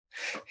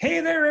Hey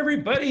there,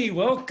 everybody.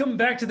 Welcome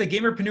back to the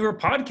Gamerpreneur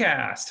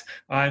podcast.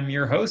 I'm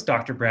your host,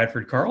 Dr.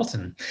 Bradford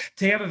Carlton.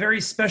 Today I have a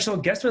very special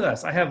guest with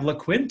us. I have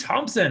LaQuinn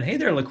Thompson. Hey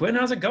there, LaQuinn.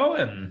 How's it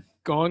going?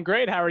 Going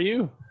great. How are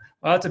you?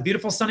 It's a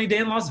beautiful sunny day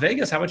in Las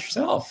Vegas. How about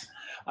yourself?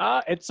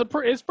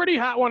 It's pretty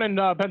hot one in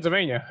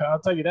Pennsylvania. I'll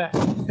tell you that.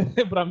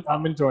 But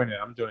I'm enjoying it.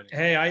 I'm enjoying it.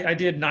 Hey, I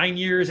did 9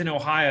 years in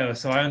Ohio,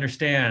 so I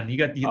understand. You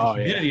get the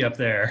humidity up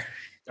there.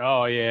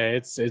 Oh yeah,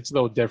 it's a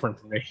little different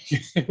for me.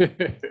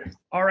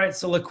 All right,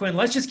 so LaQuinn,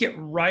 let's just get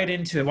right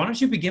into it. Why don't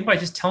you begin by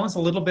just telling us a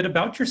little bit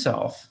about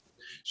yourself?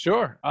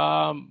 Sure.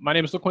 My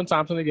name is LaQuinn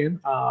Thompson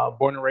again.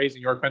 Born and raised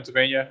in York,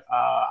 Pennsylvania.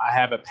 I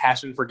have a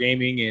passion for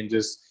gaming and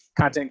just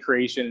content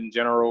creation in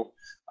general.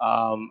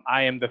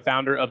 I am the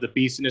founder of the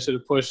Beast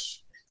Initiative Push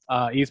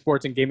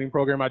esports and gaming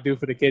program I do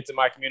for the kids in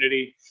my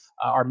community.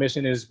 Our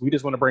mission is we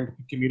just want to bring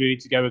the community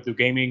together through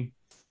gaming.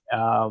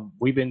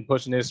 We've been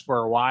pushing this for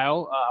a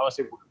while. I would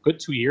say a good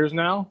 2 years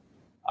now.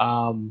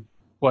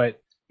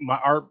 But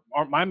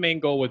my main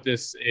goal with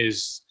this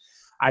is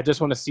I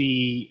just want to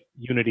see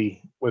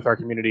unity with our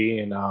community,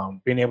 and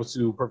being able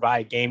to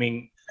provide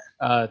gaming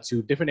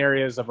to different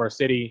areas of our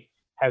city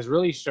has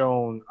really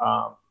shown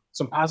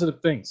some positive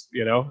things.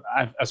 You know,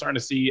 I'm starting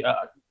to see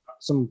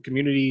some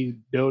community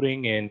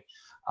building and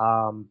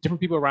different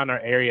people around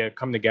our area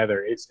come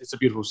together. It's a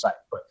beautiful sight.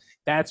 But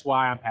that's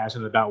why I'm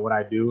passionate about what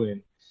I do,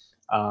 and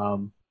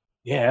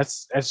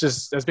that's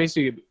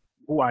basically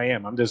who I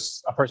am. I'm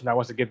just a person that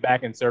wants to give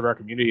back and serve our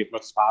community as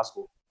much as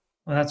possible.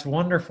 Well, that's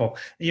wonderful.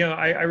 You know,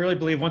 I really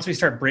believe once we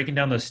start breaking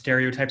down those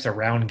stereotypes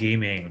around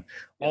gaming,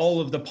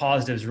 all of the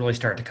positives really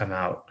start to come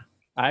out.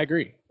 I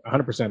agree.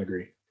 100%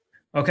 agree.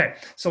 Okay.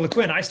 So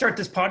LaQuinn, I start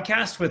this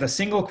podcast with a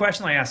single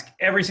question I ask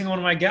every single one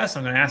of my guests.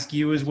 I'm going to ask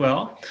you as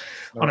well.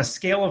 On a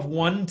scale of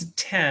 1 to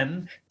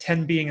 10,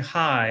 10 being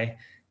high,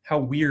 how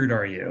weird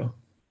are you?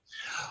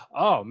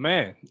 Oh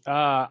man,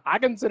 I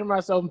consider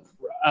myself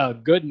a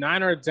good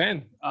 9 or a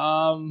 10.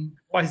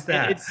 Why is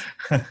that?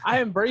 I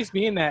embrace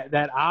being that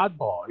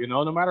oddball. You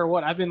know, no matter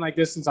what, I've been like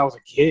this since I was a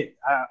kid.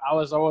 I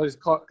was always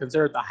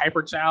considered the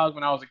hyper child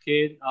when I was a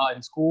kid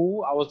in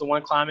school. I was the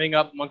one climbing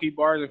up monkey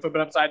bars and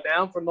flipping upside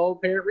down for no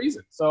apparent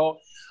reason. So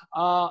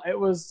it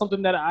was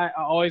something that I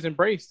always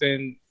embraced.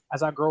 And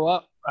as I grow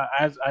up,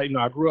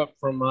 I grew up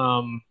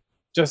from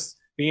just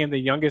being the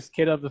youngest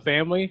kid of the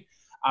family.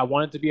 I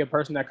wanted to be a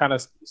person that kind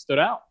of stood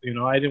out. You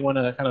know, I didn't want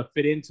to kind of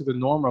fit into the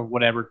norm of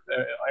whatever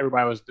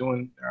everybody was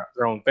doing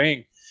their own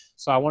thing.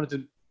 So I wanted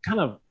to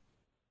kind of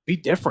be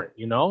different,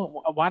 you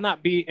know? Why not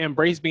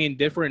embrace being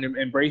different and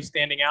embrace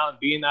standing out and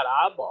being that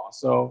oddball?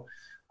 So,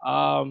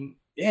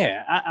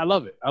 I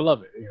love it. I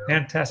love it. You know?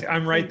 Fantastic.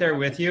 I'm right there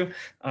with you.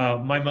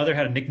 My mother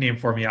had a nickname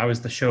for me. I was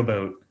the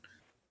showboat.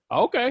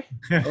 Okay.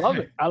 I love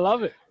it. I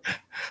love it.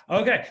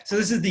 Okay. So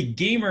this is the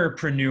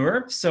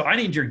Gamerpreneur. So I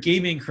need your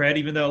gaming cred,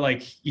 even though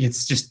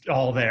it's just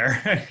all there.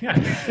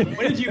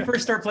 When did you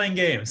first start playing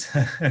games?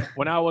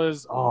 When I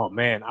was, I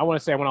want to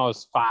say when I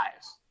was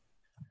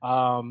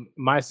 5.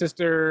 My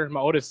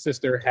oldest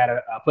sister had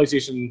a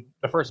PlayStation,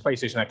 the first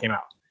PlayStation that came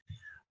out.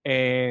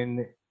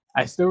 And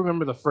I still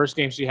remember the first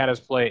game she had us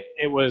play.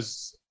 It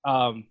was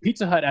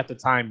Pizza Hut at the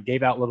time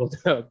gave out little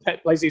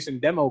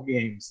PlayStation demo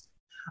games.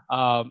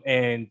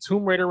 And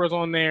Tomb Raider was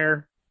on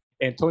there,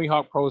 and Tony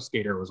Hawk Pro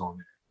Skater was on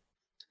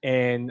there.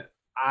 And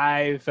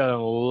I fell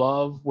in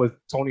love with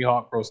Tony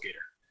Hawk Pro Skater.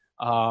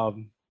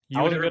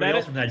 You wasn't good at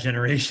it from that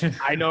generation.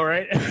 I know,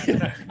 right?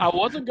 I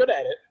wasn't good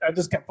at it. I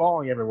just kept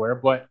falling everywhere.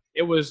 But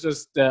it was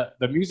just the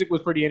music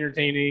was pretty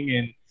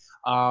entertaining,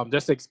 and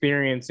just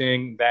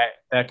experiencing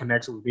that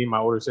connection with me and my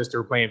older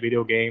sister playing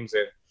video games,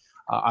 and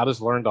I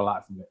just learned a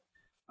lot from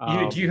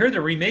it. You heard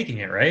they're remaking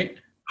it, right?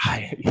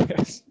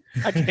 Yes.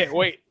 I can't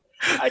wait.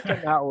 I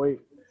cannot wait.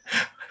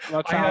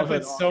 I have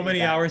put so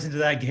many hours into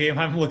that game.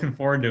 I'm looking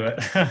forward to it.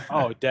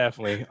 Oh,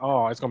 definitely.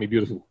 Oh, it's going to be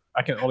beautiful.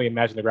 I can only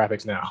imagine the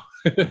graphics now.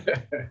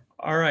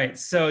 All right.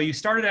 So you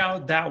started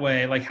out that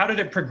way. Like, how did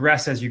it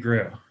progress as you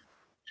grew?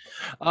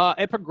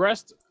 It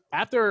progressed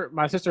after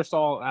my sister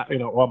saw,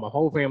 my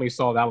whole family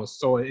saw that I was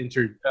so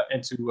into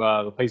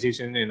the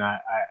PlayStation, and I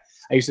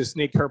used to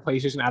sneak her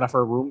PlayStation out of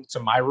her room to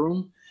my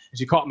room, and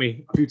she caught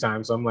me a few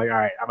times. So I'm like, all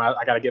right,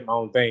 I got to get my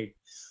own thing.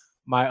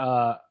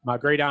 My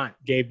great aunt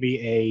gave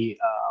me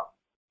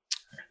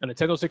a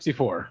Nintendo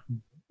 64,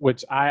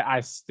 which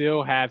I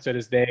still have to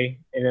this day,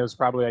 and it was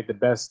probably like the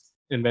best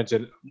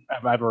invention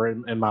I've ever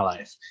in my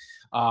life.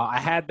 I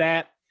had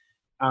that,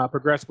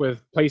 progressed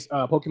with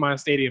Pokemon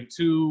Stadium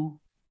 2.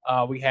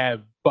 We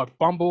had Buck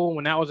Bumble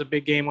when that was a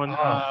big game on.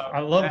 I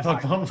love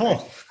Buck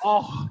Bumble.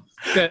 Oh,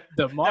 that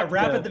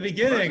rap at the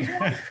beginning.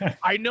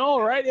 I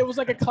know, right? It was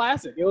like a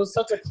classic. It was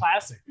such a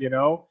classic, you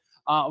know.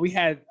 We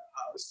had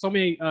so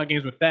many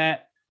games with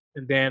that,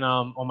 and then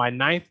on my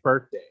 9th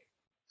birthday,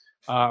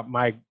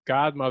 my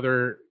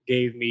godmother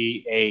gave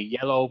me a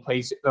yellow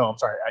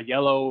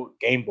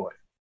Game Boy.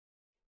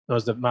 It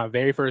was my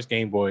very first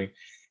Game Boy,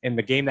 and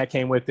the game that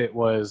came with it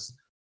was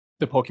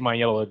the Pokemon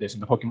Yellow edition,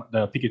 the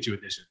Pikachu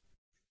edition.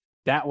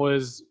 That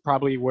was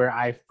probably where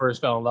I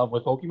first fell in love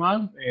with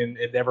Pokemon, and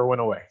it never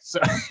went away. So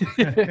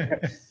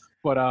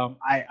But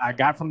I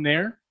got from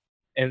there,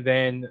 and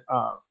then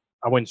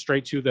I went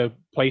straight to the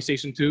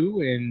PlayStation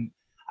 2, and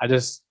I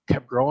just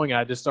kept growing.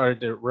 I just started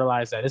to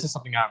realize that this is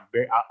something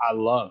I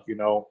love. You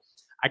know,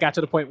 I got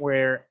to the point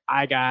where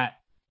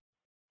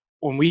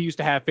when we used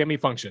to have family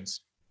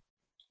functions,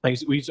 like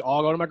we used to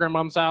all go to my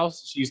grandmom's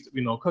house. She used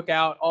to, cook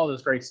out, all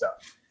this great stuff.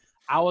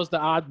 I was the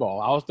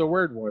oddball. I was the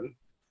weird one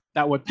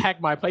that would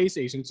pack my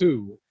PlayStation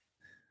 2,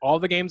 all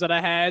the games that I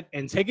had,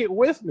 and take it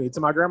with me to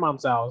my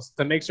grandmom's house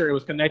to make sure it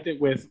was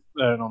connected with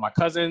my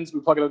cousins.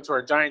 We plug it into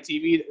our giant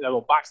TV, that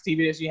little box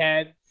TV that she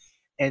had,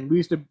 and we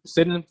used to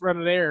sit in front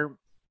of there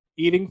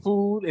eating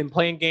food and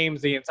playing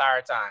games the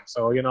entire time.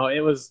 So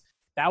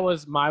that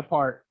was my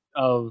part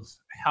of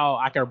how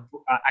I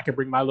could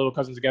bring my little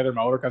cousins together,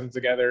 my older cousins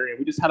together, and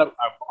we just had a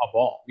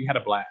ball. We had a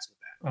blast with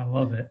that. I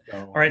love it. So,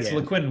 all right,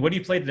 so LaQuinn, what do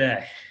you play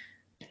today?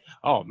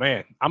 Oh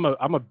man, I'm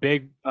a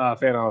big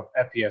fan of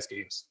FPS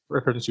games,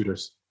 first-person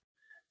shooters.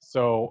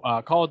 So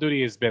Call of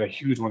Duty has been a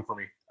huge one for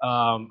me.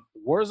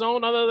 Warzone,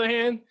 on the other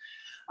hand,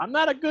 I'm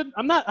not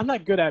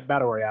good at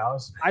battle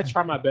royales. I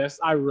try my best,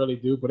 I really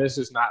do, but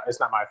it's not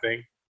my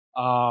thing.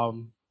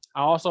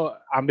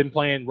 I've been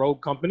playing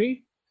Rogue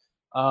Company.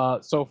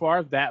 So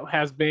far, that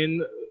has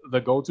been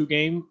the go-to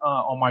game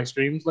on my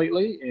streams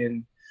lately,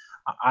 and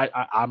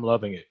I'm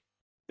loving it.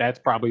 That's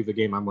probably the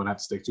game I'm going to have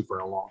to stick to for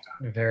a long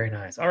time. Very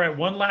nice. All right,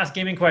 one last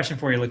gaming question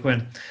for you,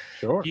 LaQuinn.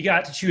 Sure. You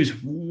got to choose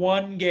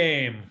one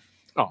game.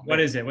 What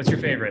is it? What's your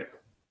favorite?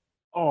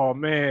 Oh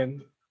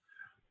man,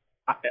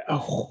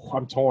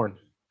 I'm torn.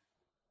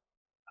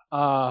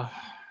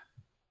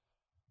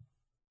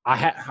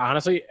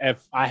 Honestly,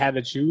 if I had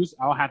to choose,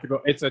 I'll have to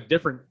go. It's a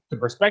different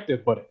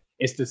perspective, but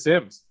it's The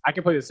Sims. I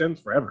can play The Sims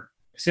forever.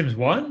 Sims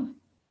 1?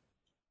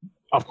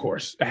 Of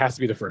course, it has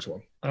to be the first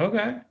one.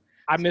 Okay.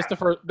 I missed the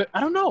first. I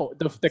don't know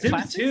the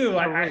Sims 2.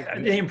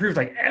 They improved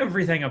like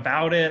everything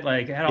about it.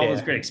 Like it had all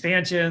those great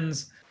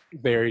expansions.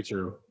 Very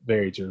true.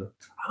 Very true.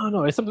 I don't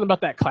know. It's something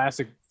about that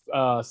classic,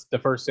 the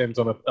first Sims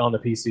on the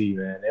PC,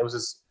 man. It was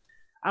just,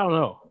 I don't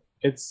know.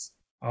 It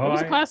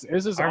was a classic. It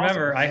was just I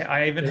remember.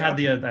 I even had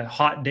the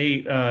hot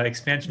date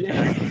expansion.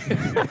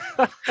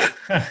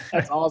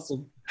 That's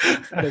awesome.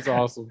 That is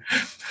awesome.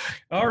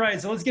 All right,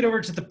 so let's get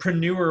over to the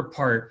preneur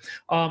part.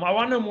 I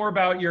want to know more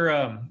about your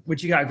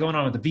what you got going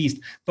on with the Beast.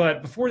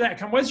 But before that,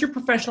 what's your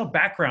professional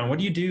background? What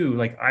do you do,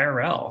 like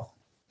IRL?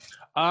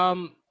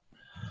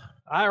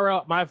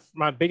 IRL,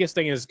 my biggest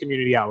thing is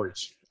community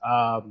outreach.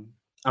 I'm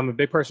a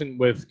big person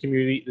with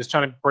community, just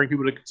trying to bring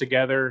people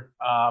together.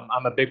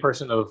 I'm a big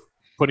person of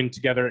putting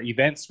together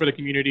events for the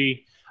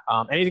community,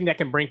 anything that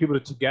can bring people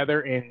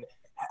together and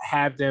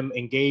have them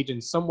engage in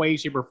some way,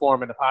 shape, or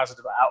form in a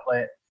positive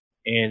outlet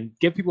and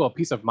give people a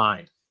peace of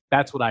mind.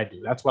 That's what I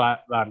do. That's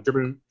what I'm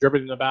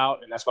driven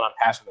about, and that's what I'm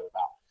passionate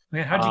about.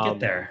 Man, how'd you get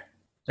there?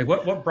 Like,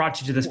 what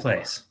brought you to this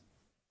place?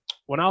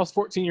 When I was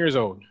 14 years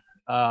old,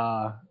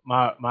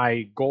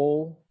 my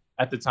goal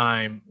at the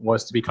time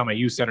was to become a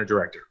youth center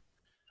director.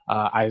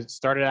 I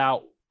started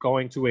out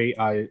going to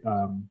a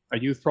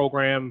youth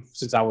program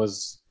since I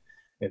was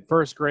in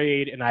first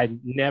grade, and I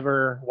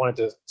never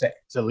wanted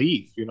to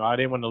leave. I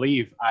didn't want to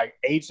leave. I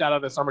aged out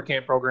of the summer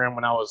camp program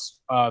when I was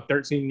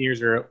 13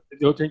 years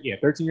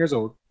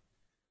old.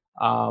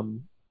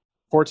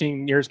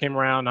 14 years came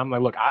around, and I'm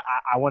like, look,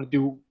 I want to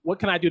do, what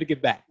can I do to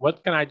give back?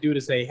 What can I do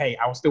to say, hey,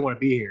 I still want to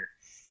be here?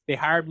 They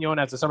hired me on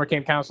as a summer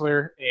camp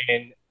counselor,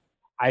 and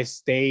I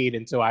stayed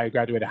until I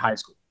graduated high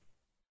school.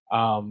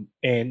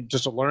 And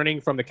just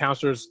learning from the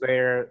counselors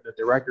there, the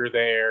director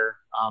there,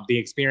 the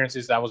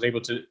experiences I was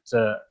able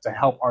to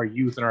help our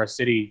youth in our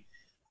city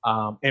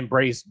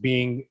embrace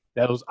being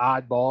those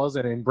oddballs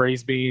and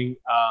embrace being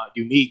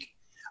unique.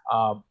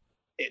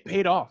 It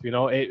paid off.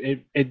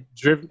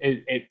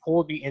 It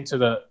pulled me into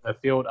the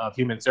field of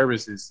human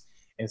services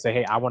and say,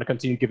 hey, I want to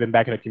continue giving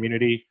back in the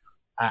community.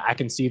 I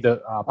can see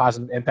the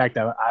positive impact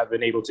that I've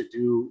been able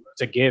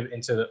to give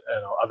into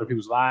other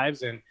people's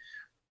lives, and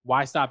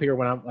why stop here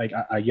when I'm like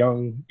a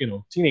young,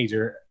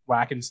 teenager, where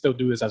I can still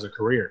do this as a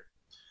career.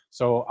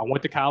 So I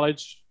went to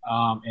college,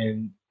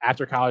 and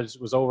after college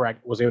was over, I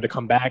was able to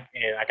come back,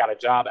 and I got a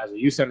job as a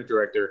youth center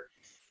director,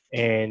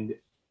 and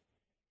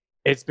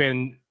it's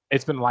been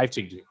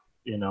life-changing.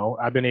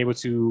 I've been able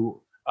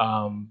to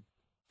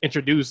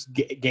introduce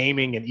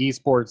gaming and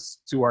esports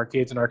to our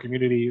kids in our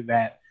community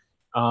that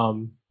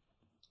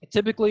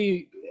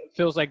typically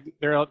feels like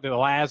they're the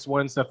last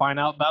ones to find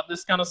out about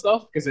this kind of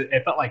stuff, because it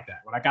felt like that.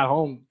 When I got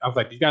home, I was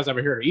like, you guys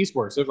ever heard of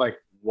esports? It was like,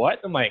 what?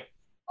 I'm like,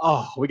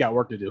 oh, we got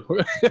work to do.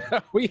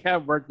 We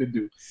have work to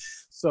do.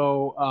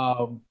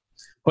 So,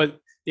 but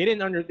they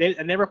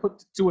never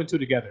put two and two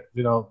together.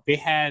 They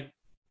had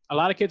a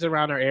lot of kids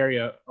around our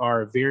area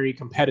are very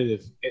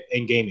competitive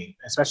in gaming,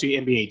 especially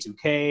NBA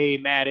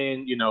 2K,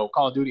 Madden,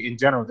 Call of Duty in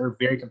general. They're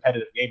very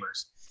competitive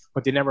gamers,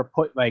 but they never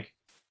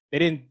they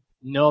didn't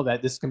know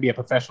that this can be a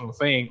professional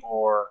thing,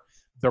 or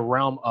the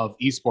realm of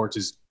esports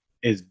is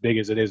as big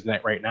as it is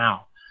right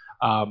now.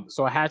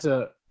 So I had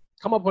to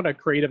come up with a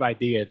creative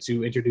idea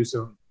to introduce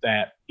them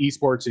that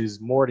esports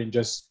is more than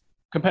just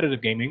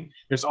competitive gaming.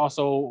 There's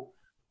also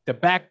the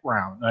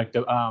background, like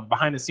the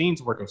behind the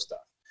scenes work of stuff?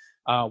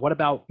 What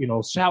about,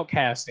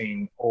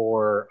 shoutcasting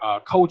or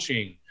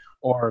coaching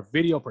or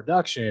video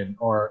production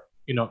or,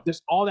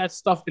 there's all that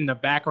stuff in the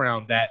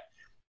background that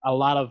a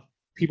lot of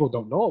people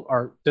don't know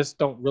or just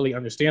don't really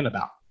understand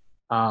about.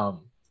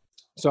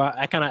 So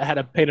I kind of had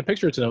to paint a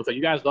picture to them that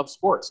you guys love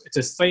sports. It's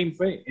the same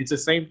thing. It's the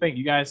same thing.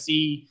 You guys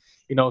see,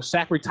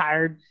 Shaq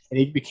retired and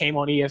he became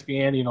on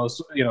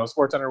ESPN,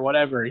 Sports Center or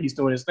whatever. He's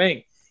doing his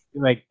thing.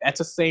 Like, that's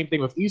the same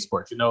thing with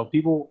esports.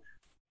 People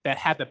that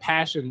have the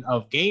passion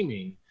of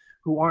gaming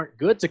who aren't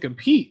good to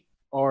compete,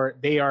 or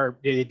they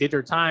did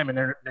their time and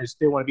they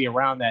still want to be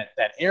around that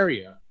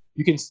area.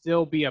 You can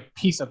still be a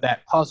piece of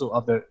that puzzle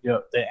of the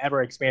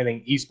ever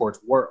expanding esports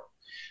world.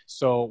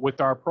 So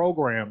with our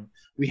program,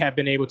 we have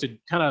been able to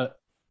kind of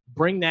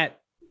bring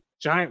that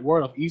giant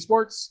world of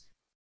esports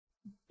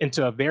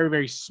into a very,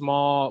 very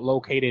small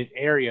located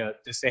area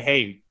to say,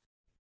 hey,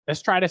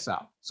 let's try this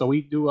out. So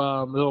we do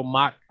little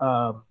mock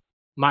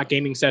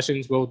gaming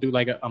sessions. We'll do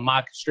like a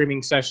mock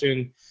streaming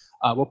session.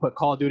 We'll put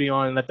Call of Duty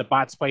on and let the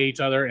bots play each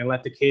other and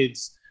let the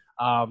kids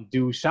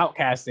do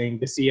shoutcasting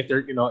to see if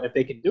they're, if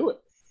they can do it,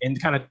 and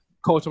kind of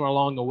coach them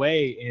along the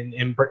way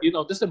and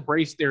just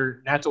embrace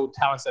their natural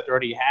talents that they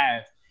already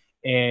have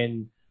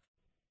and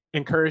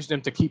encourage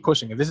them to keep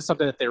pushing. If this is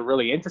something that they're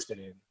really interested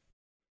in,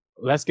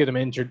 let's get them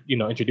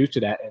introduced to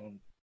that and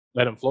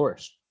let them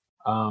flourish.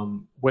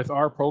 With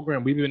our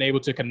program, we've been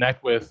able to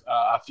connect with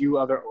a few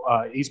other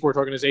esports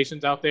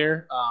organizations out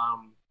there.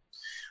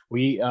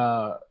 We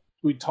got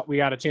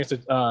a chance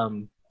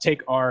to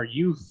take our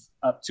youth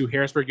up to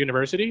Harrisburg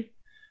University.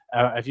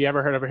 If you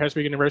ever heard of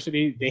Harrisburg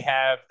University, they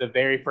have the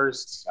very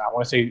first, I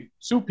want to say,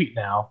 Super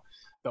now,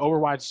 the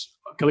Overwatch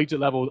collegiate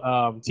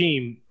level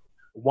team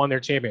won their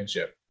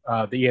championship,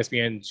 the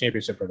ESPN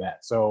championship for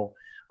that. So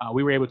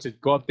we were able to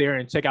go up there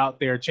and check out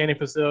their training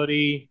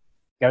facility,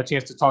 got a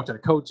chance to talk to the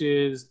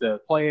coaches,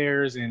 the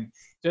players, and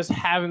just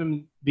having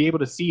them be able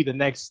to see the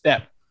next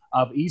step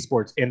of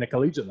esports in the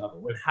collegiate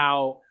level and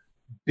how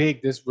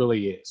big this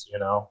really is,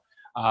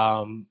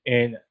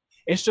 and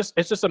it's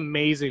just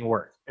amazing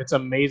work. It's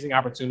amazing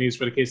opportunities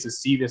for the kids to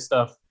see this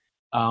stuff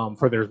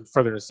for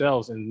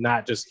themselves and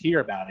not just hear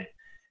about it.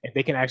 If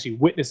they can actually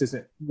witness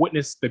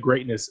the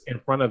greatness in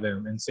front of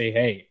them and say,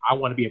 hey, I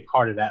want to be a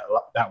part of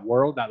that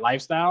world, that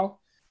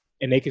lifestyle,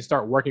 and they can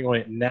start working on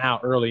it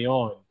now early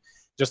on,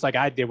 just like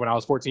I did when I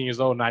was 14 years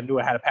old and I knew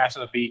I had a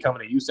passion of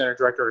becoming a youth center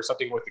director or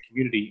something with the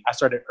community. I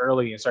started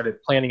early and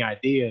started planning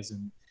ideas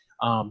and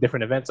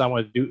different events I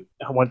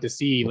wanted to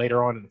see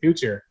later on in the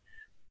future.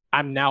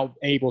 I'm now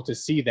able to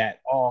see that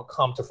all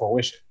come to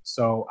fruition.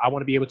 So I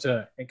want to be able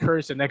to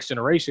encourage the next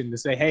generation to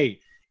say, hey,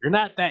 you're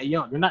not that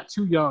young. You're not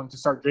too young to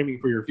start dreaming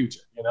for your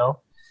future,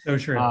 So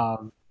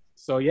true.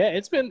 So yeah,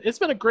 it's been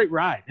a great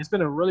ride. It's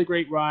been a really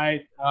great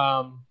ride.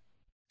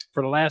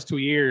 For the last 2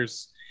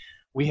 years,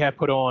 we have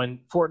put on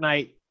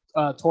Fortnite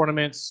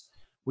tournaments.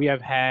 We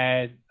have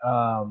had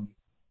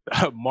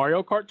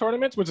Mario Kart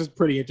tournaments, which is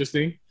pretty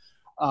interesting.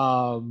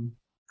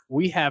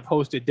 We have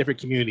hosted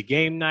different community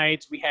game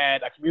nights. We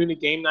had a community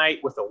game night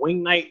with a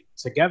wing night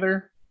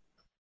together.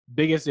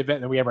 Biggest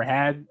event that we ever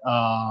had.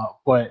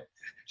 But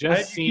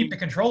just how did you keep the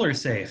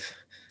controllers safe?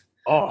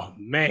 Oh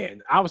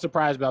man, I was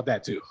surprised about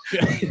that too.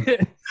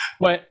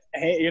 But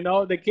hey,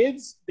 the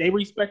kids, they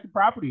respect the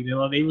property.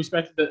 They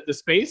respected the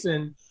space,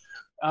 and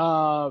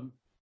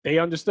they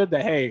understood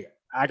that, hey,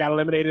 I got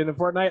eliminated in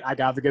Fortnite. I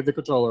got to get the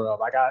controller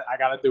up. I got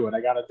to do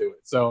it.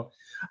 So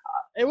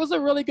it was a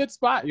really good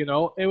spot. It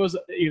was,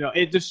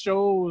 it just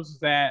shows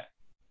that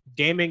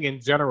gaming in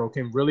general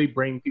can really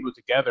bring people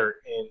together,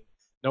 and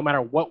no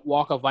matter what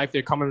walk of life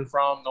they're coming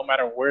from, no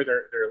matter where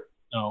they're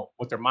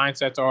what their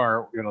mindsets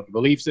are, the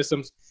belief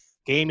systems,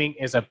 gaming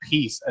is a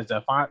piece, as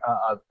a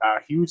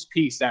huge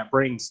piece that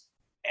brings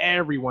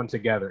everyone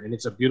together, and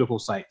it's a beautiful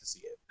sight to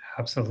see it.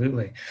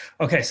 Absolutely.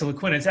 Okay, so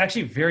LaQuinn, it's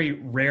actually very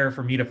rare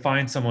for me to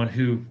find someone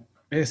who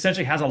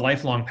essentially has a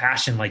lifelong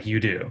passion like you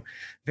do.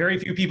 Very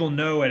few people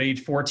know at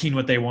age 14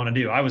 what they want to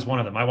do. I was one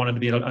of them. I wanted to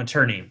be an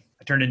attorney.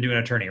 I turned into an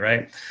attorney,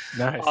 right?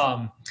 Nice.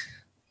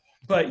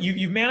 But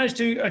you've managed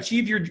to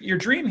achieve your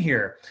dream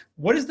here.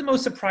 What is the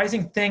most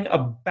surprising thing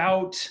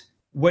about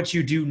what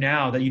you do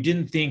now that you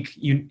didn't think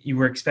you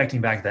were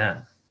expecting back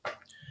then?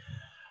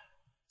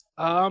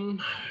 How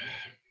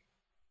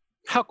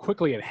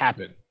quickly it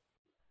happened.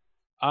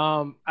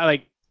 I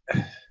like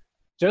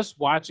just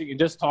watching and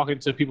just talking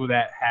to people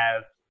that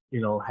have,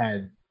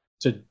 had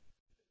to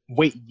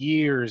wait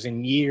years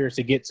and years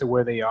to get to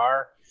where they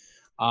are.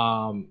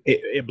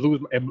 It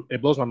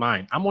blows my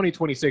mind. I'm only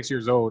 26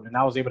 years old, and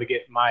I was able to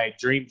get my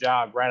dream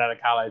job right out of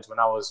college when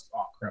I was,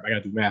 oh crap, I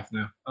gotta do math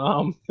now.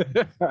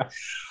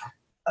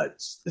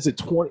 Is it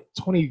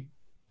 20,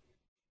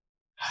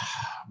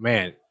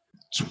 man,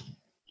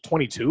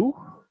 22?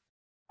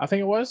 I think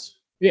it was.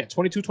 Yeah,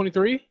 22,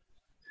 23.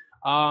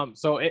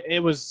 So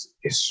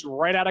it's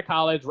right out of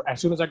college.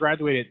 As soon as I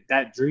graduated,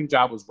 that dream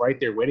job was right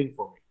there waiting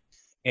for me.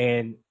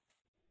 And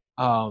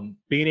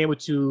being able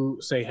to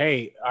say,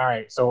 hey, all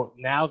right, so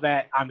now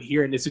that I'm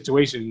here in this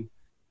situation,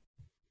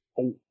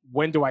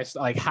 when do I,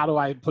 like, how do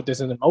I put this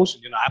into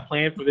motion? You know, I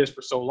planned for this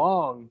for so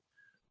long.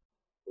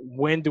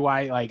 When do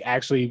I like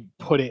actually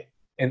put it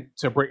in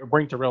to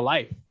bring to real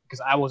life?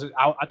 Because I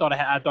thought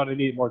I thought I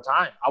needed more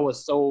time. I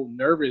was so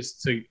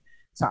nervous to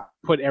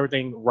put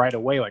everything right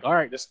away. Like, all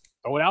right, just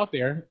throw it out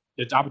there.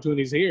 The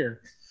opportunity's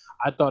here.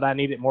 I thought I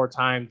needed more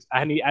time.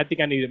 I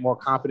think I needed more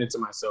confidence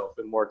in myself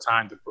and more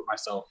time to put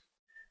myself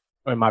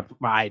and my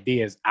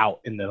ideas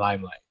out in the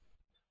limelight.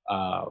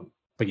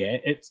 But yeah,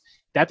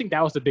 I think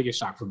that was the biggest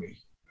shock for me.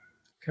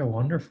 Okay,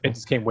 wonderful. It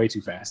just came way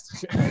too fast.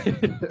 So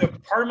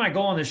part of my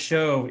goal on this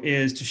show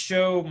is to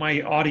show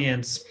my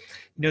audience,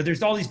 you know,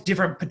 there's all these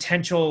different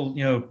potential,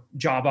 you know,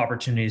 job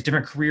opportunities,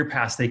 different career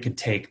paths they could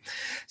take.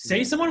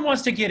 Say someone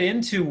wants to get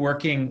into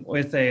working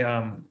with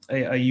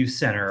a youth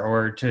center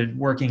or to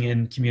working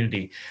in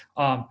community.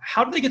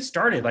 How do they get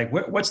started? Like,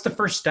 what's the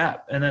first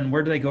step? And then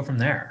where do they go from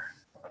there?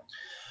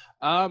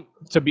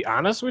 To be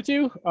honest with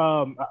you,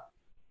 I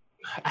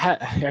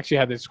actually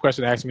had this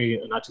question asked me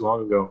not too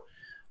long ago.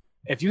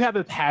 If you have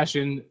a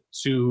passion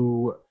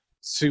to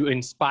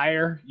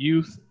inspire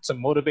youth, to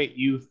motivate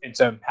youth, and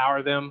to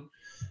empower them,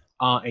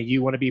 and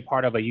you want to be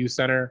part of a youth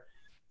center,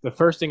 the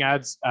first thing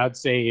I'd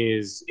say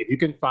is if you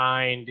can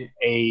find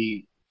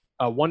a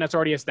one that's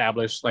already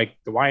established, like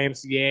the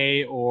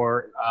YMCA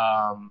or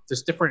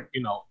just different,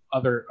 you know,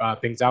 other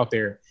things out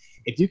there.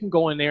 If you can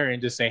go in there and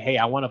just say, hey,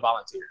 I want to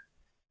volunteer.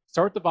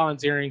 Start the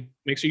volunteering.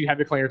 Make sure you have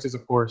your clearances,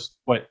 of course.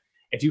 But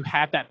if you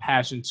have that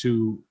passion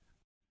to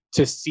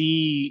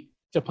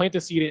plant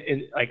the seed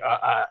in, like,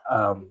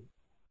 I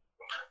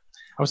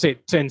would say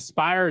to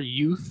inspire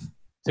youth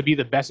to be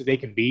the best that they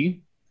can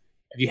be.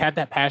 If you have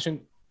that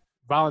passion,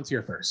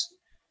 volunteer first.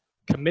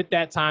 Commit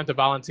that time to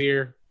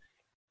volunteer.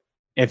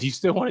 If you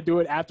still want to do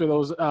it after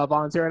those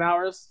volunteering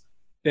hours,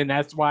 then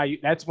that's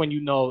when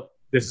you know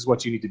this is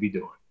what you need to be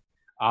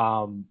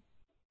doing.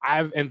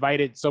 I've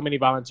invited so many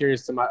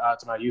volunteers to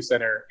my youth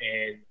center,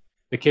 and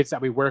the kids that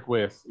we work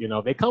with, you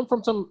know, they come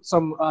from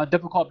some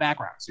difficult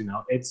backgrounds. You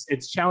know,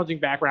 it's challenging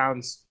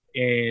backgrounds,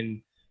 and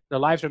their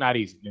lives are not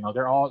easy. You know,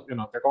 they're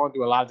going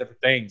through a lot of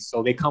different things,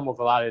 so they come with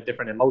a lot of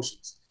different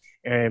emotions.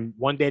 And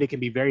one day they can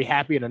be very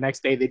happy, and the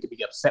next day they could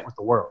be upset with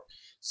the world.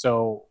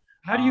 So,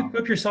 how do you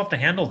equip yourself to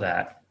handle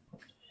that?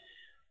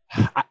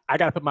 I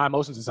got to put my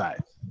emotions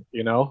aside.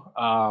 You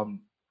know,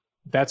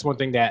 that's one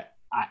thing that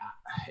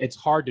it's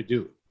hard to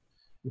do,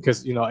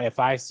 because, you know, if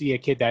I see a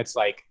kid that's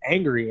like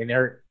angry and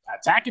they're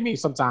attacking me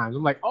sometimes,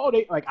 I'm like, oh,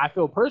 I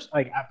feel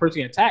personally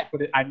attacked,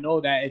 but I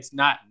know that it's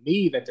not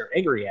me that they're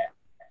angry at.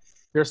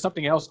 There's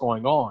something else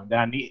going on that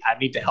I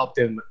need to help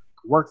them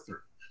work through.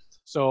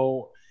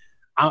 So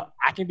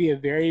I can be a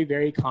very,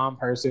 very calm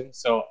person.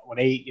 So when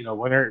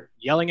they're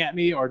yelling at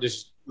me or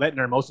just letting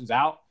their emotions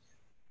out,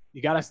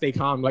 you got to stay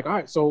calm. Like, all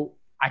right, so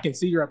I can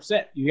see you're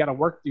upset. You got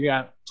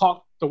to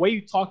talk. The way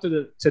you talk to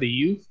the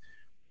youth,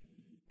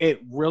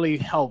 it really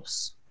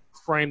helps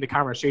frame the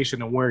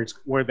conversation and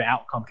where the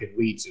outcome can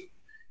lead to.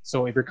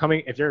 So if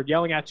they're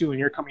yelling at you and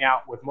you're coming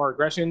out with more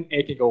aggression,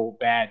 it can go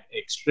bad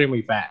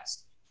extremely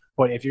fast.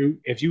 But if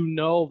you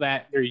know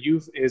that their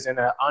youth is in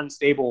an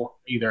unstable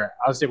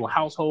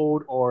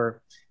household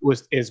or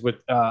is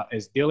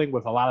dealing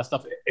with a lot of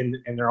stuff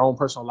in their own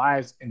personal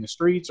lives in the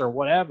streets or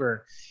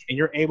whatever, and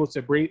you're able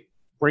to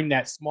bring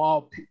that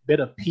small bit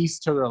of peace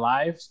to their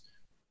lives,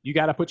 you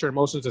got to put your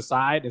emotions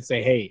aside and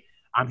say, hey,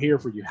 I'm here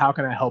for you. How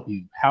can I help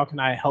you? How can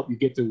I help you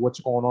get through what's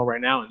going on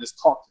right now? And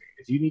just talk to me.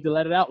 If you need to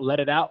let it out, let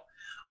it out.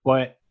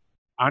 But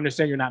I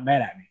understand you're not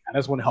mad at me. I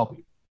just want to help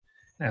you.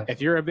 Yeah.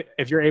 If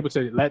you're able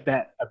to let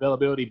that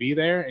availability be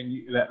there and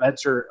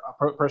let your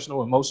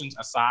personal emotions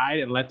aside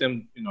and let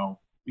them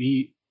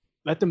be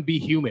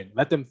human,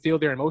 let them feel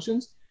their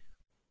emotions,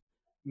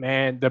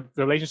 man, the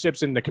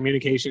relationships and the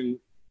communication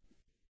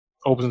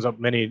opens up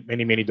many,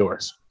 many, many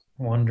doors.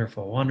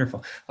 Wonderful.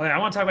 Wonderful. Okay, I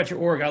want to talk about your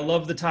org. I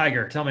love the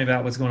Tiger. Tell me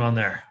about what's going on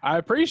there. I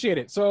appreciate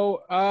it.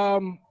 So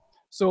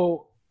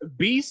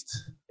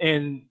BEAST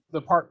and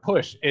the part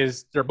PUSH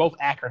they're both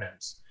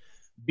acronyms.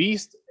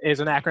 BEAST is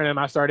an acronym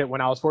I started when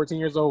I was 14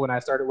 years old, when I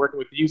started working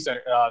with the youth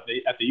center,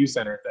 at the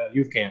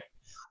youth camp.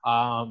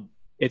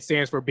 It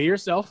stands for Be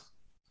Yourself,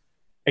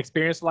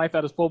 Experience Life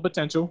at its Full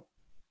Potential,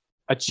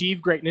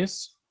 Achieve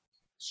Greatness,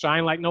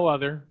 Shine Like No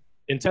Other,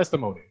 and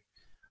Testimony.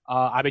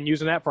 I've been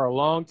using that for a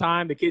long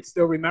time. The kids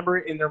still remember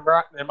it in their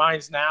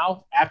minds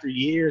now after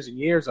years and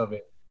years of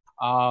it.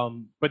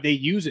 But they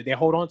use it. They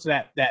hold on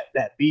to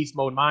that beast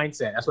mode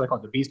mindset. That's what I call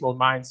it, the beast mode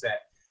mindset.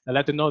 And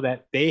let them know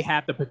that they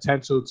have the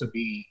potential to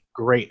be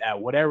great at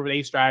whatever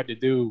they strive to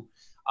do.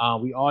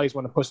 We always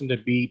want to push them to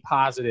be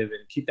positive and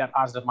keep that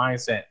positive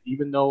mindset,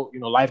 even though,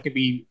 life can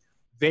be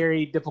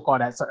very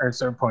difficult at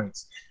certain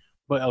points.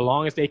 But as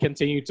long as they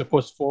continue to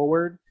push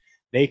forward,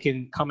 they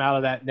can come out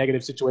of that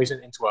negative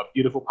situation into a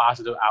beautiful,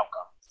 positive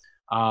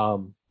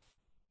outcome.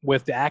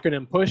 With the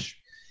acronym PUSH,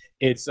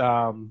 it's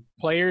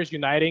players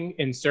uniting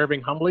and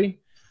serving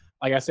humbly.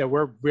 Like I said,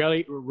 we're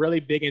really, really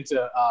big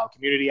into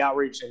community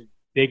outreach and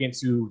big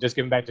into just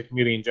giving back to the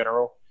community in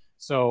general.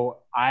 So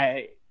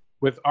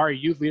with our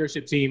youth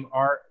leadership team,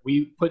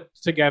 we put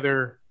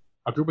together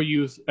a group of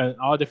youth in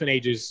all different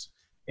ages,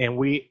 and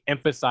we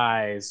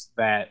emphasize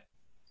that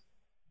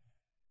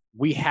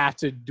we have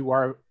to do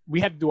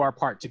our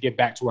part to give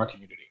back to our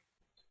community.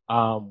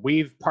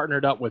 We've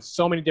partnered up with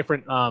so many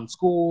different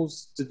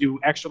schools to do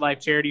Extra Life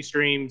charity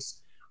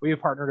streams. We have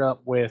partnered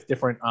up with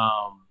different.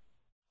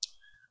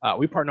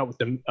 We partnered up with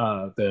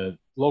the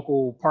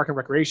local park and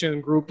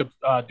recreation group to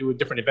do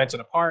different events in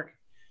the park.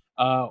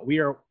 We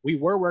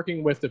were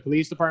working with the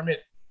police department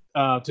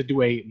to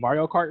do a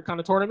Mario Kart kind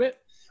of tournament,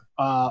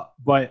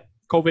 but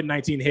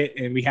COVID-19 hit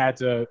and we had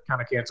to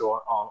kind of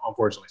cancel,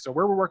 unfortunately. So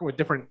we're working with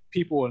different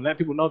people and let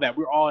people know that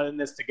we're all in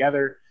this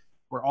together.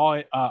 We're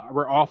all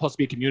supposed to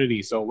be a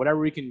community. So whatever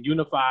we can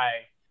unify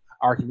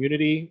our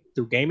community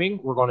through gaming,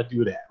 we're going to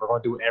do that. We're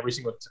going to do it every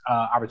single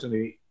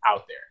opportunity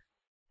out there.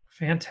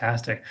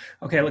 Fantastic.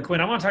 Okay,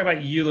 LaQuinn, I want to talk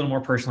about you a little more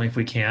personally if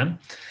we can.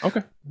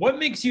 Okay. What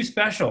makes you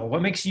special?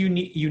 What makes you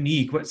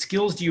unique? What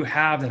skills do you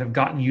have that have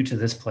gotten you to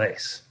this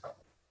place?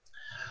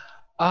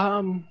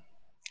 I'm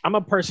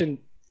a person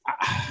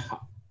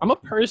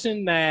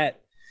that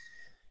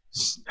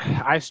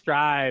I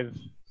strive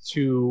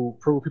to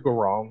prove people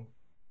wrong.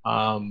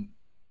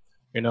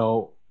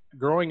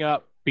 Growing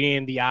up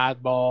being the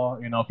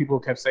oddball, people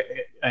kept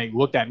saying,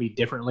 looked at me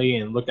differently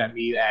and looked at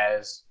me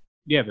as,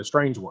 the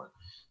strange one.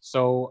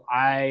 So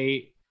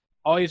I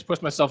always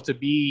pushed myself to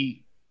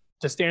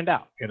stand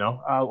out,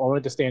 I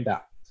wanted to stand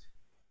out.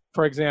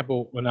 For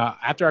example, when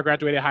after I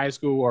graduated high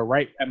school or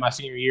right at my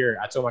senior year,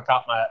 I told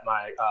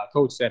my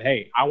coach said,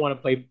 "Hey, I want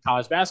to play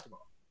college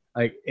basketball."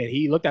 And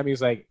he looked at me, he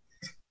was like,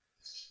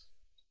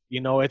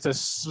 it's a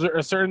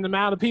certain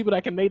amount of people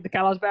that can make the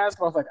college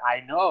basketball. I was like,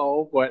 I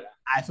know, but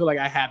I feel like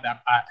I had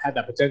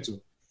that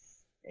potential.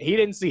 He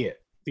didn't see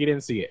it.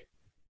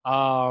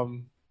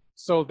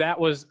 So that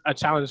was a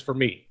challenge for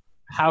me.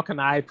 How can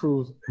I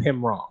prove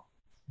him wrong?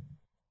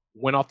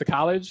 Went off to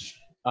college,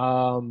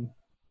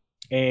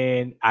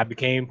 and I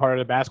became part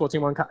of the basketball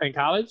team in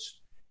college.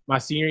 My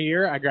senior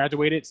year, I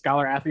graduated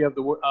Scholar Athlete of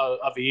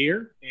the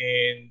Year,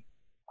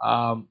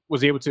 and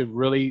was able to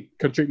really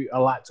contribute a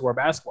lot to our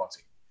basketball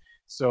team.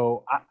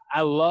 So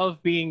I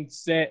love being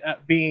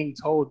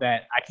told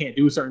that I can't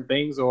do certain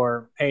things,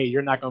 or hey,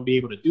 you're not going to be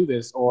able to do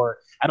this, or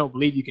I don't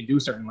believe you can do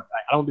I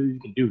don't believe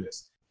you can do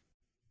this.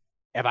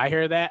 If I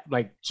hear that,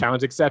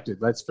 challenge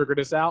accepted. Let's figure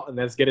this out and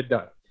let's get it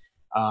done.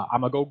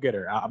 I'm a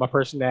go-getter. I'm a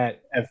person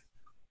that if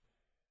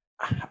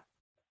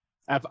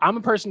I'm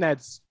a person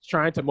that's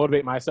trying to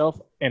motivate myself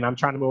and I'm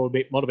trying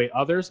to motivate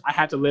others, I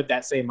have to live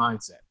that same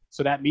mindset.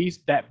 So that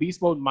beast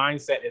mode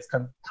mindset is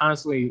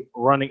constantly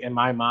running in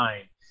my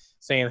mind,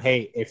 saying,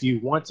 "Hey, if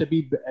you want to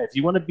be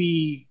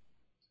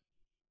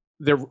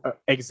the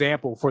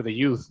example for the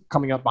youth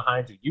coming up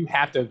behind you, you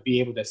have to be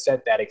able to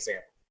set that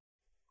example."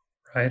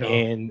 Right on.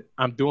 And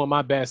I'm doing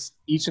my best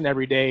each and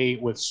every day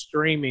with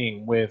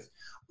streaming, with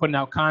putting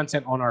out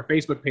content on our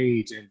Facebook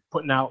page, and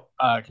putting out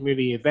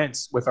community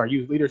events with our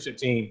youth leadership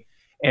team,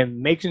 and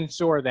making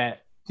sure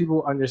that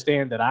people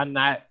understand that I'm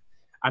not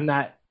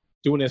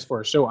doing this for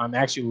a show. I'm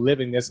actually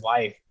living this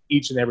life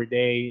each and every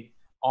day,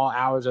 all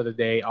hours of the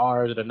day, all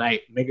hours of the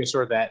night, making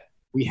sure that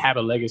we have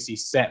a legacy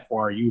set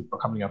for our youth for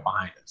coming up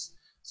behind us.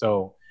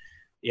 So,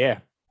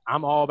 yeah,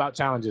 I'm all about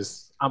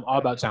challenges. I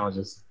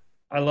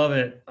love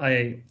it.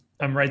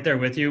 I'm right there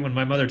with you. When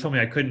my mother told me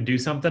I couldn't do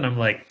something, I'm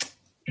like,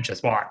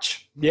 just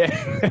watch. Yeah.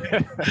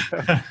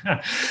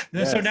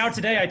 Yes. So now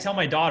today I tell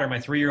my daughter, my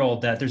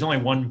 3-year-old, that there's only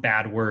one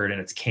bad word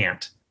and it's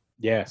can't.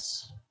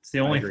 Yes. It's the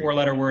only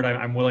 4-letter word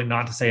I'm willing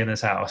not to say in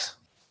this house.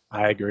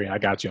 I agree. I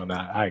got you on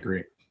that. I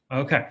agree.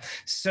 Okay.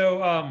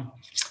 So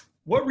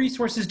what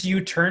resources do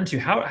you turn to?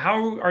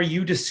 How are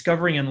you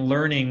discovering and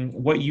learning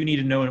what you need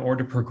to know in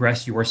order to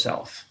progress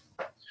yourself?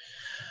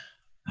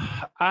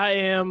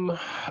 I'm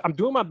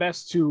doing my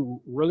best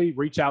to really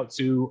reach out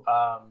to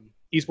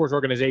esports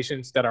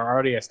organizations that are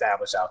already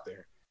established out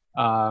there.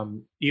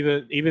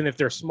 Even if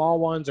they're small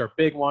ones or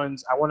big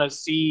ones, I want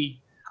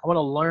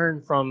to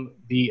learn from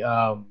the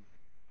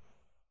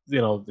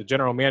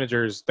general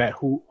managers that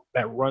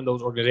run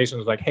those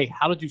organizations. Like, hey,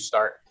 how did you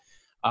start?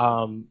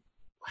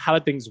 How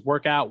did things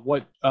work out?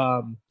 What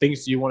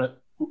things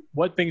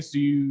do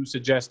you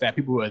suggest that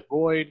people would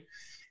avoid?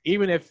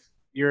 Even if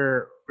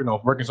you're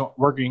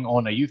working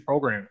on a youth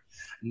program,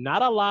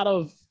 not a lot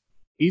of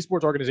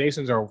esports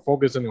organizations are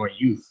focusing on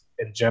youth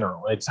in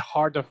general. It's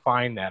hard to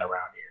find that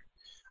around here.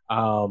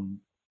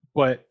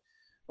 But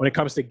when it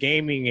comes to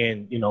gaming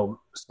and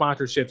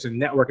sponsorships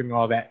and networking and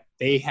all that,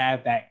 they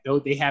have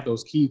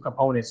those key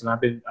components, and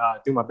I've been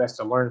doing my best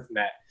to learn from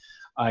that.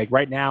 Like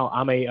right now,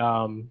 I'm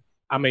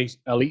a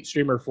elite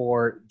streamer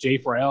for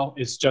J4L.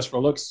 It's Just for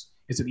Looks.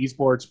 It's an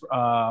esports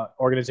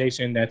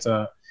organization that's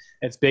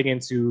big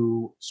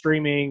into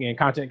streaming and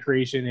content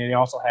creation, and they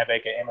also have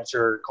like an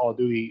amateur Call of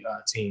Duty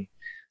team.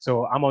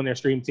 So I'm on their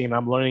stream team.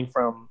 I'm learning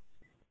from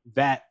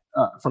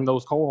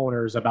those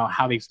co-owners about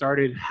how they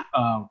started,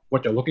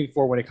 what they're looking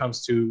for when it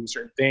comes to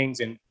certain things,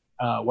 and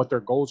what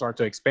their goals are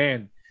to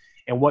expand,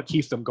 and what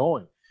keeps them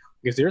going.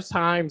 Because there's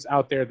times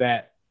out there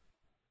that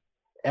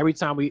every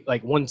time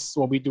when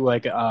we do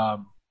like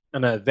an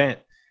event,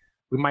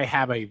 we might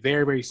have a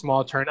very, very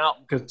small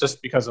turnout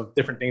because of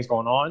different things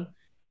going on.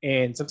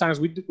 And sometimes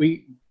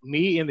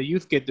me and the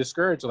youth get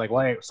discouraged. Like,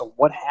 wait, so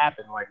what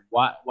happened?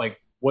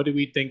 What do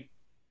we think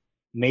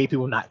made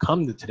people not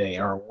come to today,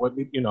 or what,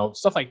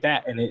 stuff like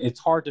that. And it's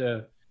hard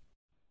to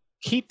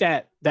keep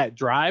that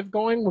drive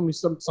going when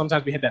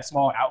sometimes we hit that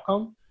small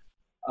outcome.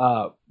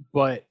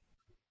 But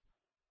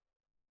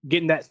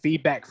getting that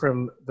feedback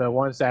from the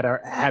ones that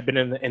have been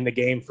in the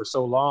game for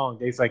so long,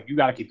 it's like, you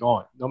got to keep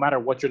going, no matter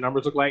what your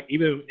numbers look like.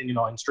 Even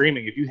in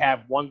streaming, if you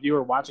have one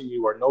viewer watching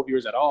you or no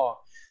viewers at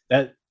all,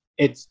 that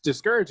it's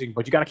discouraging.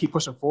 But you got to keep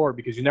pushing forward,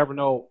 because you never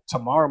know,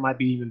 tomorrow might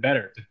be even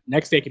better. The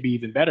next day could be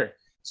even better.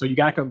 So you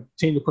got to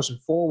continue pushing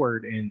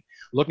forward and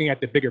looking at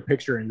the bigger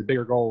picture and the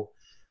bigger goal.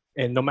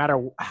 And no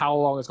matter how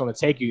long it's going to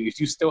take you, if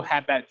you still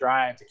have that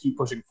drive to keep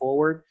pushing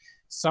forward,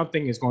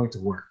 something is going to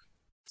work.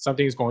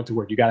 Something is going to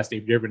work. You got to stay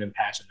driven and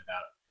passionate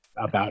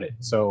about it.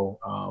 So,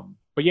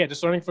 but yeah,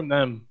 just learning from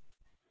them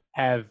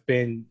have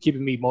been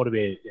keeping me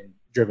motivated and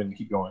driven to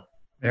keep going.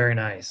 Very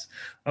nice.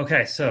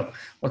 Okay, so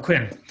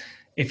LaQuinn,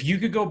 if you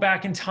could go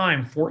back in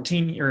time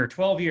 14 or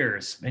 12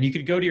 years, and you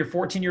could go to your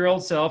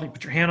 14-year-old self, you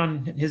put your hand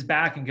on his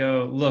back and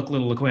go, look,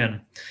 little LaQuinn,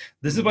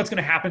 this is what's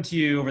going to happen to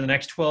you over the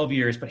next 12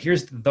 years, but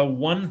here's the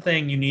one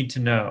thing you need to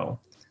know.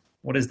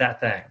 What is that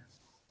thing?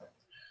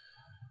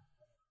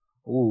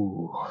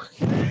 Ooh,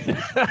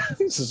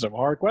 this is some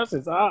hard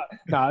questions.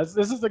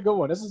 This is a good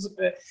one. This is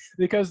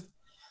because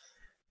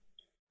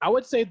I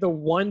would say the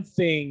one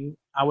thing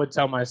I would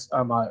tell my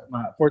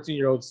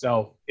 14-year-old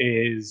self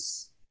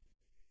is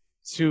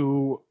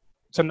to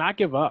not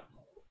give up.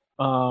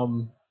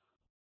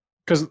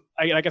 Because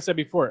like I said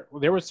before,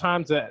 there was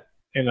times that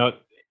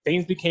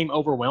things became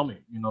overwhelming.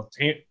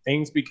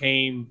 Things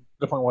became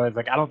the point where it's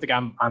like, I don't think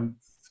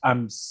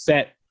I'm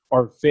set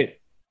or fit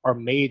are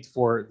made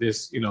for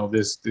this,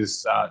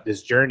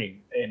 this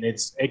journey, and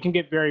it can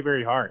get very,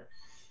 very hard.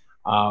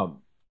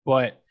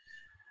 But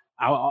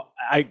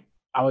I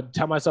would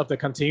tell myself to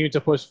continue to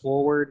push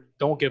forward.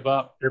 Don't give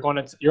up. You're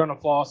gonna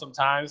fall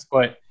sometimes,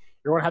 but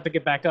you're gonna have to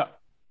get back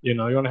up. You're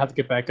gonna have to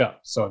get back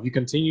up. So if you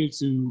continue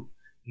to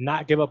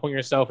not give up on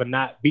yourself and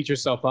not beat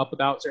yourself up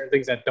about certain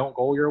things that don't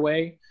go your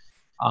way,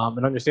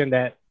 and understand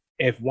that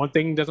if one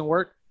thing doesn't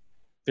work,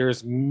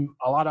 there's a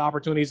lot of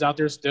opportunities out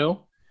there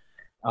still.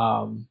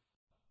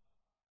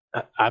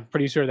 I'm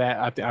pretty sure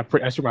that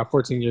I'm sure my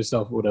 14-year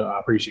self would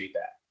appreciate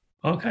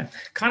that. Okay.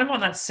 Kind of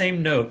on that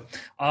same note,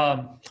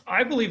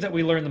 I believe that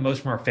we learn the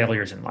most from our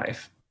failures in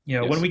life.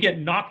 Yes. When we get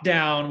knocked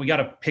down, we got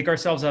to pick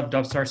ourselves up,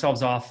 dust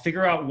ourselves off,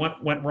 figure out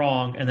what went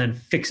wrong, and then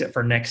fix it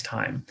for next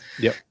time.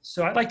 Yep.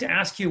 So I'd like to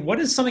ask you, what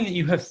is something that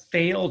you have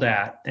failed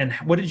at, and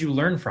what did you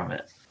learn from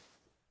it?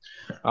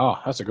 Oh,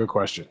 that's a good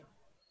question.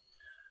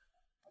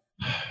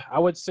 I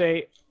would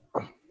say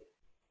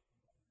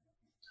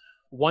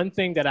one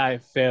thing that I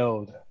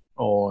failed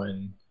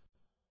on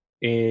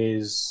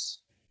is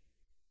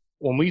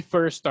when we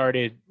first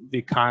started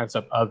the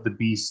concept of the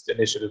Beast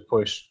Initiative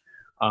push.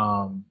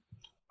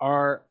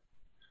 Our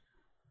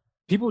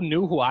people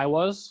knew who I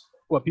was.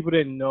 Well, people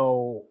didn't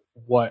know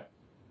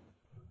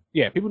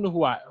people knew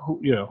who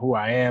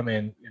I am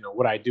and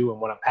what I do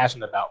and what I'm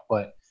passionate about.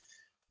 But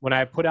when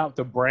I put out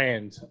the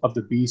brand of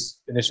the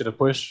Beast Initiative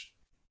push,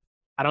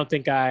 I don't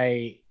think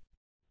I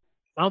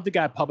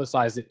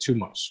publicized it too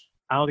much.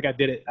 I don't think I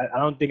did it. I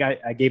don't think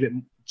I gave it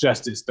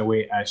justice the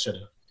way I should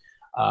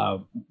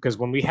have. Because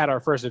when we had our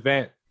first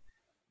event,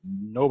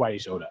 nobody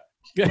showed up.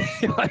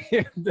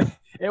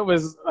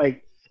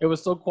 It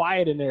was so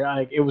quiet in there.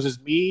 Like, it was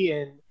just me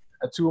and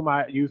two of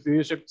my youth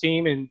leadership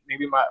team, and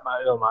maybe my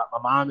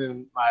mom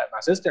and my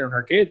sister and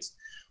her kids.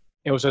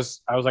 I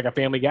was like a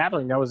family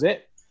gathering. That was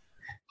it.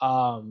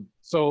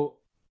 So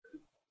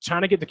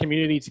trying to get the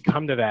community to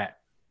come to that,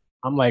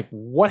 I'm like,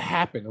 what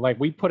happened? Like,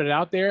 we put it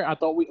out there.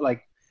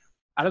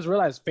 I just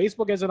realized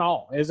Facebook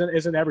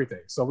isn't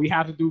everything. So we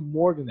have to do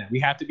more than that.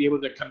 We have to be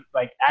able to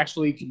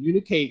actually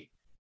communicate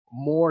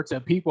more to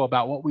people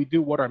about what we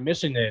do, what our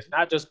mission is,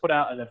 not just put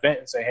out an event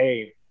and say,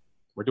 hey,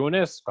 we're doing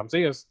this, come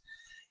see us.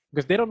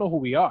 Because they don't know who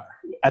we are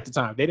at the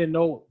time. They didn't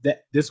know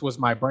that this was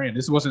my brand.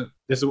 They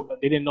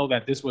didn't know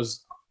that this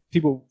was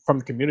people from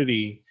the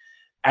community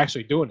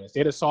actually doing this.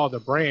 They just saw the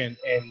brand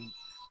and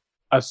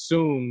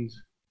assumed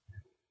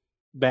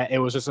that it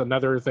was just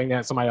another thing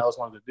that somebody else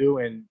wanted to do,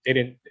 and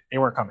they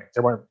weren't coming.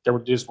 They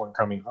just weren't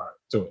coming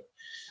to it.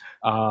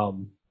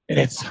 And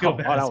it's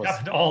happened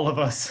to all of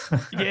us.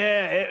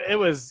 Yeah, it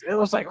was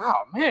like,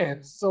 oh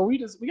man, so we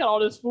got all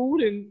this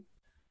food, and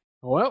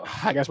well,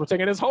 I guess we're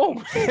taking this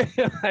home.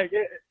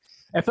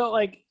 It felt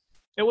like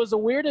it was a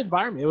weird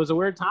environment. It was a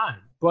weird time,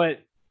 but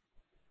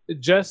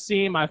just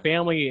seeing my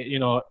family,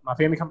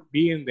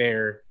 being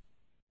there,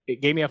 it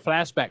gave me a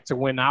flashback to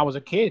when I was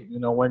a kid.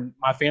 When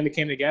my family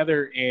came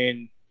together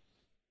and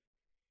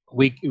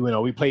we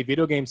played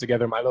video games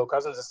together, my little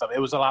cousins and stuff. It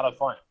was a lot of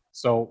fun.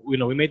 So we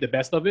made the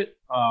best of it.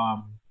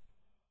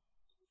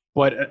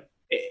 But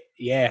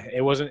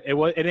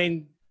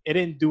it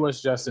didn't do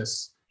us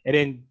justice. It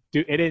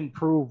didn't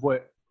prove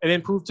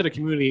to the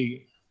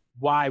community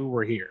why we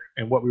were here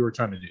and what we were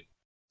trying to do.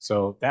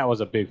 So that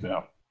was a big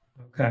fail.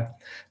 Okay.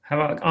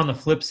 How about on the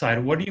flip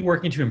side? What are you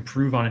working to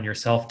improve on in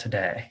yourself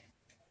today?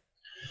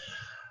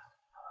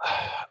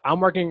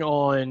 I'm working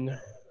on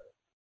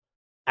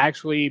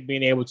actually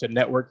being able to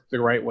network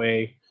the right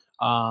way,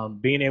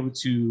 being able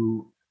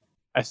to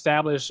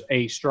establish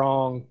a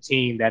strong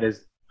team that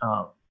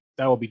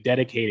will be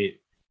dedicated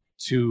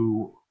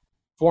to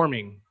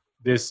forming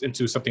this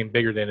into something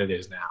bigger than it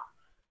is now.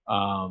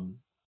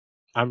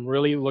 I'm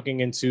really looking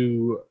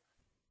into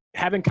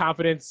having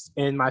confidence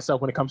in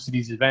myself when it comes to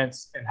these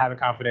events, and having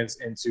confidence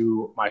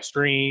into my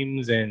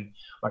streams and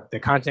like the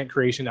content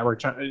creation that we're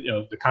trying,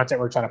 the content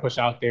we're trying to push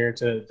out there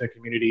to the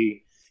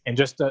community, and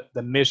just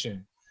the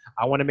mission.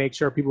 I want to make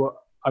sure people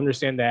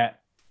understand that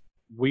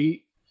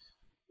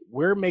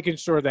we're making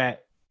sure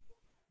that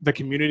the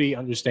community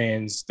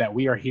understands that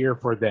we are here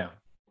for them.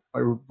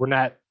 We're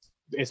not.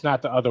 It's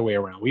not the other way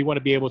around. We want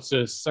to be able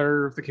to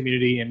serve the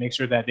community and make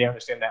sure that they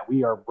understand that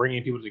we are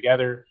bringing people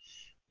together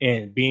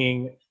and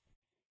being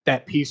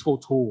that peaceful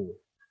tool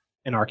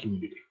in our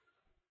community.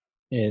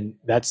 And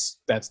that's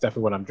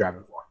definitely what I'm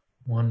driving for.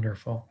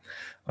 Wonderful.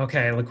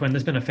 Okay, LaQuinn, this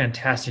has been a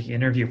fantastic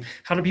interview.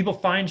 How do people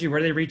find you? Where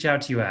do they reach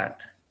out to you at?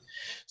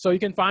 So you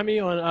can find me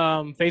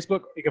on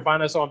Facebook. You can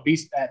find us on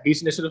Beast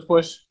Initiative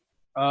Push.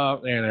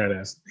 There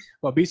it is.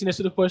 Well, Beast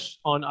Initiative Push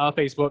on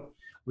Facebook.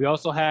 We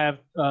also have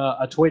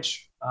a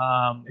Twitch.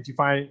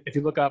 If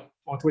you look up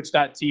on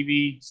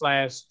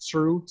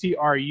twitch.tv/true,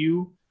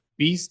 TRU,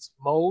 Beast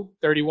Mode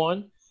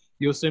 31,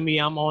 you'll see me.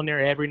 I'm on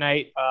there every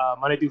night,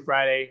 Monday through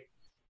Friday,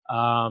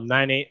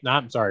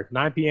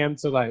 9 p.m.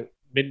 to like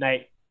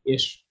midnight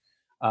ish.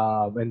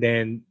 And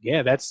then,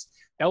 yeah,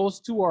 those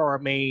two are our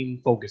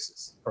main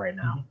focuses right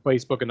now,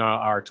 Facebook and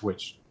our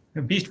Twitch.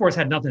 Beast Wars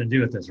had nothing to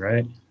do with this,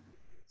 right?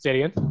 Say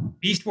it again.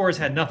 Beast Wars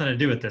had nothing to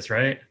do with this,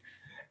 right?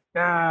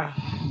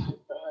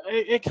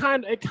 It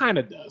kind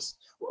of does.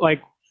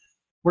 Like,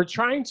 we're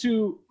trying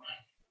to,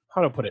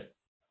 how to put it?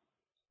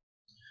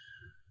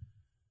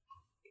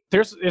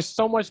 There's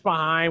so much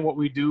behind what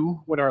we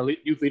do with our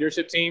youth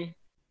leadership team.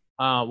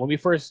 When we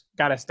first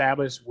got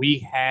established, we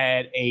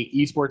had a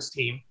esports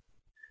team,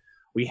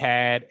 we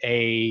had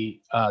a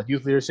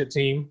youth leadership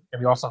team, and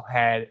we also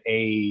had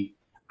a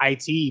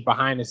IT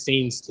behind the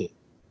scenes team.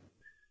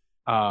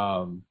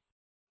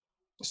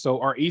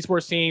 So our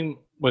esports team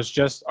was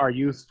just our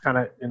youth kind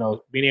of,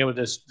 being able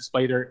to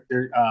display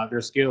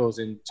their skills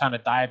and trying to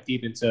dive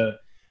deep into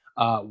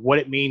what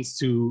it means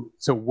to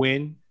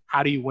win.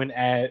 How do you win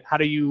how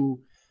do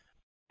you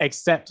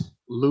accept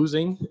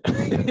losing?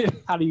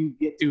 How do you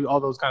get through all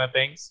those kind of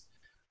things?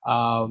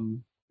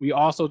 We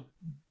also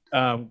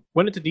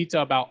went into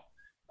detail about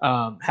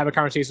having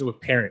conversations with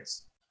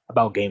parents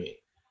about gaming,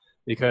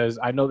 because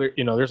I know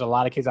there's a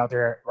lot of kids out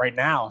there right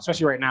now,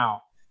 especially right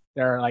now,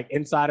 they're like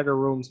inside of their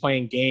rooms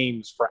playing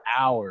games for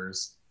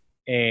hours,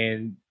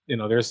 and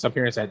there's some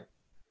parents that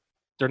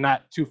they're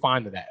not too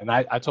fond of that, and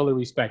I totally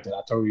respect it.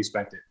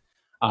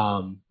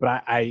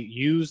 But I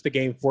use the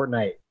game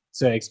Fortnite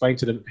to explain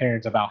to the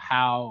parents about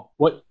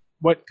what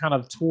kind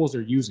of tools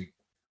they're using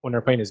when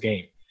they're playing this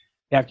game.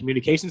 They have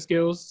communication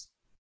skills,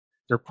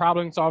 their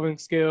problem solving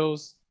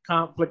skills,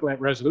 conflict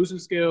resolution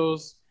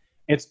skills.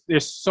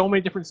 There's so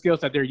many different skills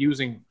that they're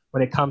using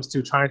when it comes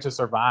to trying to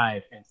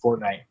survive in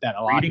Fortnite that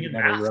a lot of people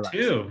never realize.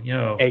 Too,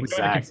 exactly. We don't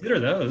even consider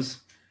those.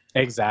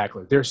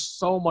 Exactly. There's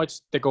so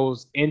much that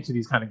goes into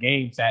these kind of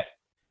games that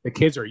the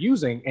kids are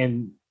using,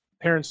 and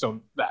parents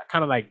don't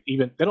kind of like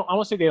I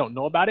won't say they don't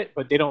know about it,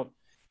 but they don't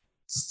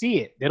see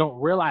it. They don't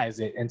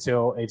realize it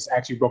until it's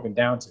actually broken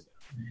down to them.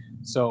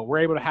 So we're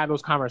able to have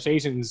those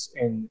conversations,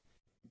 and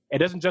it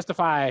doesn't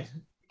justify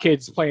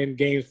kids playing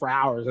games for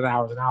hours and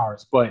hours and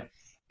hours, but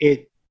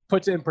it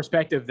puts it in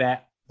perspective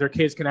that their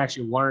kids can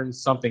actually learn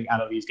something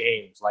out of these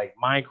games like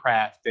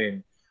Minecraft,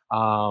 and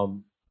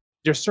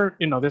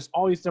there's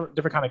all these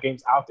different kind of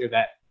games out there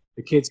that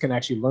the kids can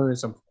actually learn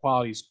some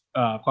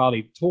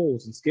quality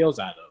tools and skills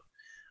out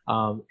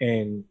of.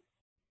 And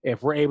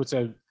if we're able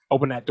to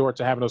open that door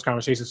to having those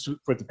conversations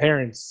with the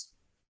parents,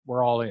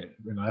 we're all in.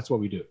 That's what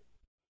we do.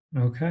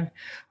 Okay.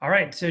 All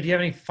right. So do you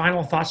have any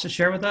final thoughts to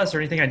share with us, or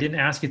anything I didn't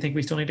ask you think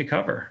we still need to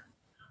cover?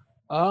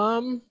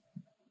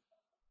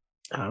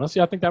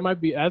 Honestly, I think that might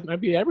be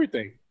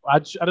everything. I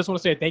just want to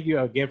say thank you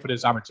again for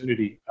this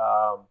opportunity.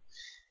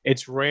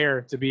 It's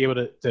rare to be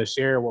able to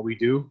share what we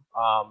do,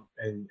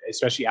 and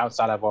especially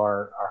outside of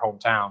our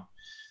hometown.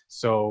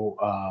 So,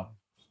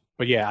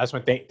 but yeah, I just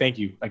want to thank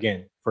you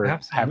again for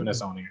having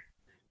us on here.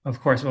 Of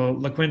course. Well,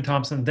 LaQuinn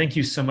Thompson, thank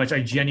you so much.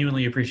 I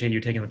genuinely appreciate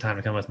you taking the time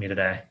to come with me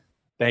today.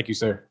 Thank you,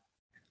 sir.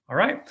 All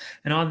right.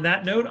 And on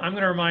that note, I'm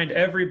going to remind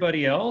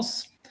everybody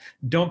else,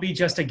 don't be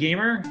just a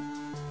gamer,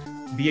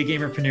 be a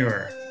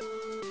gamerpreneur.